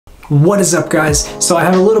What is up, guys? So I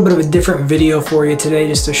have a little bit of a different video for you today,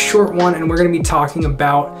 just a short one, and we're going to be talking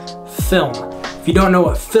about film. If you don't know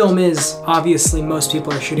what film is, obviously most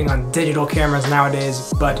people are shooting on digital cameras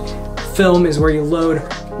nowadays, but film is where you load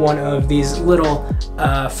one of these little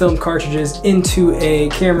film cartridges into a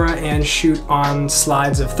camera and shoot on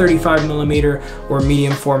slides of 35mm or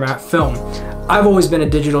medium format film. I've always been a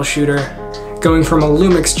digital shooter. Going from a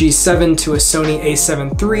Lumix G7 to a Sony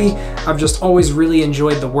A7 III, I've just always really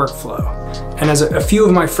enjoyed the workflow. And as a few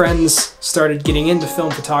of my friends started getting into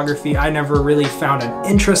film photography, I never really found an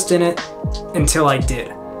interest in it until I did.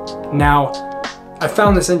 Now, I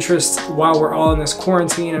found this interest while we're all in this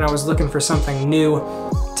quarantine and I was looking for something new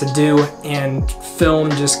to do, and film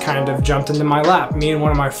just kind of jumped into my lap. Me and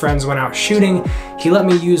one of my friends went out shooting. He let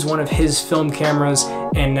me use one of his film cameras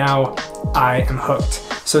and now I am hooked.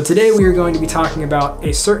 So today we are going to be talking about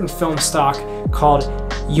a certain film stock called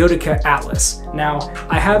Yodica Atlas. Now,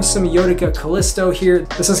 I have some Yodica Callisto here.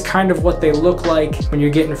 This is kind of what they look like when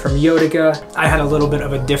you're getting from Yodica. I had a little bit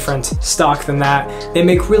of a different stock than that. They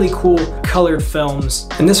make really cool colored films.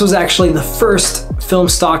 And this was actually the first film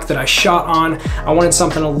stock that I shot on. I wanted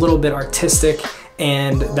something a little bit artistic,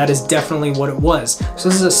 and that is definitely what it was. So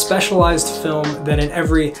this is a specialized film that in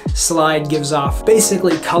every slide gives off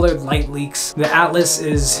basically colored light leaks. The Atlas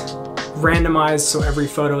is randomized, so every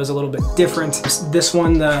photo is a little bit different. This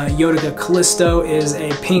one, the Yodica Callisto, is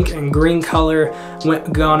a pink and green color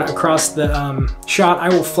gone across the shot. I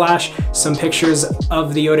will flash some pictures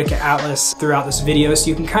of the Yodica Atlas throughout this video so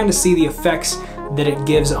you can kind of see the effects that it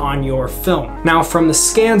gives on your film. Now, from the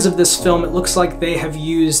scans of this film, it looks like they have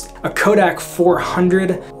used a Kodak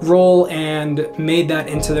 400 roll and made that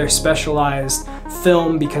into their specialized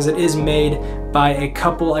film, because it is made by a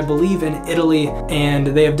couple, I believe, in Italy, and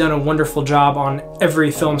they have done a wonderful job on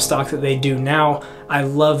every film stock that they do now. I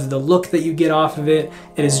love the look that you get off of it.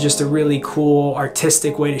 It is just a really cool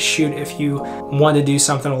artistic way to shoot if you want to do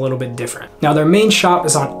something a little bit different. Now, their main shop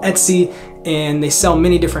is on Etsy, and they sell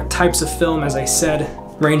many different types of film, as I said,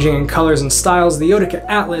 ranging in colors and styles. The Yodica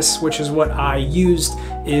Atlas, which is what I used,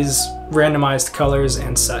 is randomized colors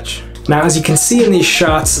and such. Now, as you can see in these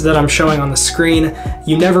shots that I'm showing on the screen,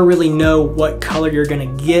 you never really know what color you're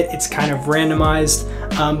gonna get. It's kind of randomized,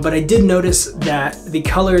 but I did notice that the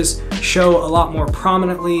colors show a lot more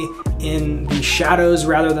prominently in the shadows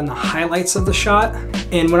rather than the highlights of the shot.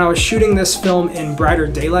 And when I was shooting this film in brighter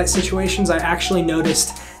daylight situations, I actually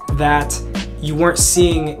noticed that you weren't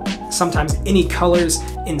seeing sometimes any colors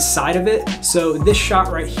inside of it. So this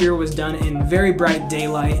shot right here was done in very bright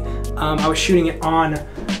daylight. I was shooting it on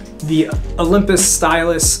the Olympus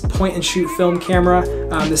Stylus point and shoot film camera.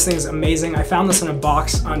 This thing is amazing. I found this in a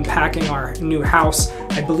box unpacking our new house.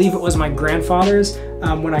 I believe it was my grandfather's.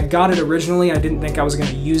 When I got it originally, I didn't think I was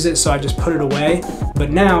gonna use it, so I just put it away.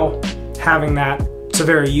 But now, having that, it's a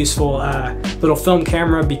very useful little film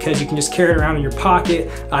camera because you can just carry it around in your pocket.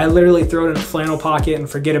 I literally throw it in a flannel pocket and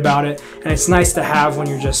forget about it. And it's nice to have when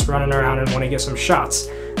you're just running around and want to get some shots.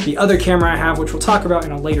 The other camera I have, which we'll talk about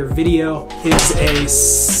in a later video, is a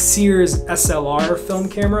Sears SLR film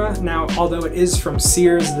camera. Now, although it is from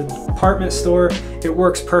Sears, the department store, it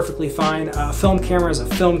works perfectly fine. A film camera is a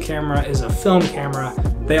film camera is a film camera.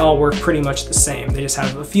 They all work pretty much the same. They just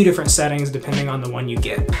have a few different settings depending on the one you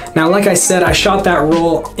get. Now, like I said, I shot that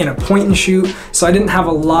roll in a point and shoot, so I didn't have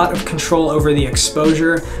a lot of control over the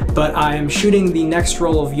exposure, but I am shooting the next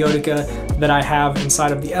roll of Yodica that I have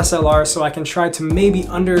inside of the SLR, so I can try to maybe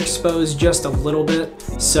underexpose just a little bit,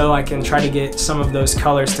 so I can try to get some of those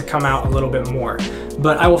colors to come out a little bit more.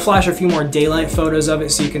 But I will flash a few more daylight photos of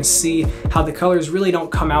it so you can see how the colors really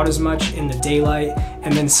don't come out as much in the daylight,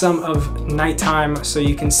 and then some of nighttime so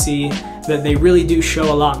you can see that they really do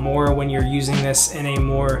show a lot more when you're using this in a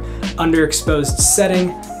more underexposed setting,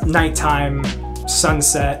 nighttime,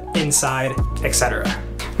 sunset, inside, etc.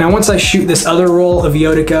 Now, once I shoot this other roll of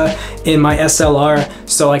Yodica in my SLR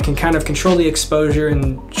so I can kind of control the exposure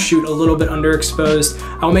and shoot a little bit underexposed,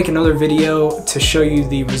 I'll make another video to show you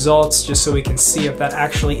the results just so we can see if that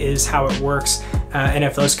actually is how it works and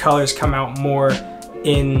if those colors come out more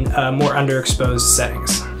in more underexposed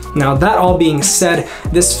settings. Now, that all being said,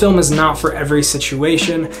 this film is not for every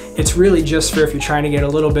situation. It's really just for if you're trying to get a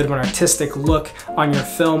little bit of an artistic look on your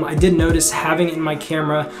film. I did notice having it in my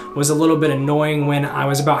camera was a little bit annoying when I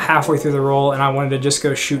was about halfway through the roll and I wanted to just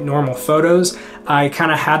go shoot normal photos. I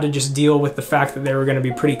kind of had to just deal with the fact that they were going to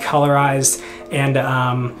be pretty colorized and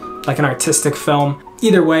like an artistic film.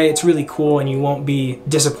 either way, it's really cool and you won't be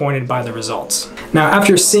disappointed by the results. Now,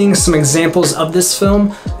 after seeing some examples of this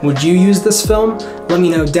film, would you use this film? Let me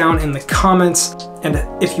know down in the comments. And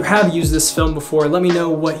if you have used this film before, let me know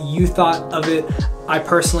what you thought of it. I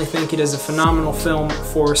personally think it is a phenomenal film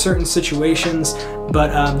for certain situations,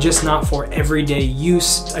 but just not for everyday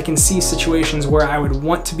use. I can see situations where I would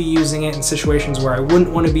want to be using it and situations where I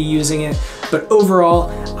wouldn't want to be using it. But overall,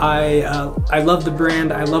 I love the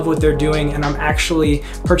brand, I love what they're doing, and I'm actually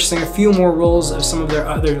purchasing a few more rolls of some of their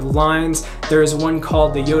other lines. There is one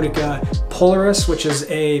called the Yodica Polaris, which is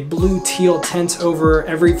a blue teal tint over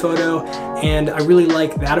every photo, and I really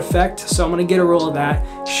like that effect. So I'm gonna get a roll of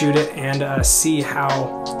that, shoot it, and see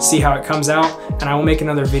how it comes out. And I will make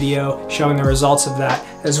another video showing the results of that,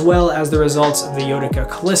 as well as the results of the Yodica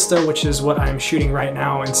Callisto, which is what I'm shooting right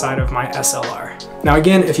now inside of my SLR. Now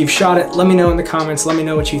again, if you've shot it, let me know in the comments, let me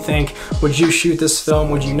know what you think. Would you shoot this film?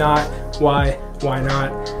 Would you not? Why? Why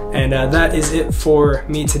not? And that is it for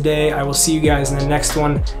me today. I will see you guys in the next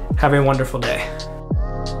one. Have a wonderful day.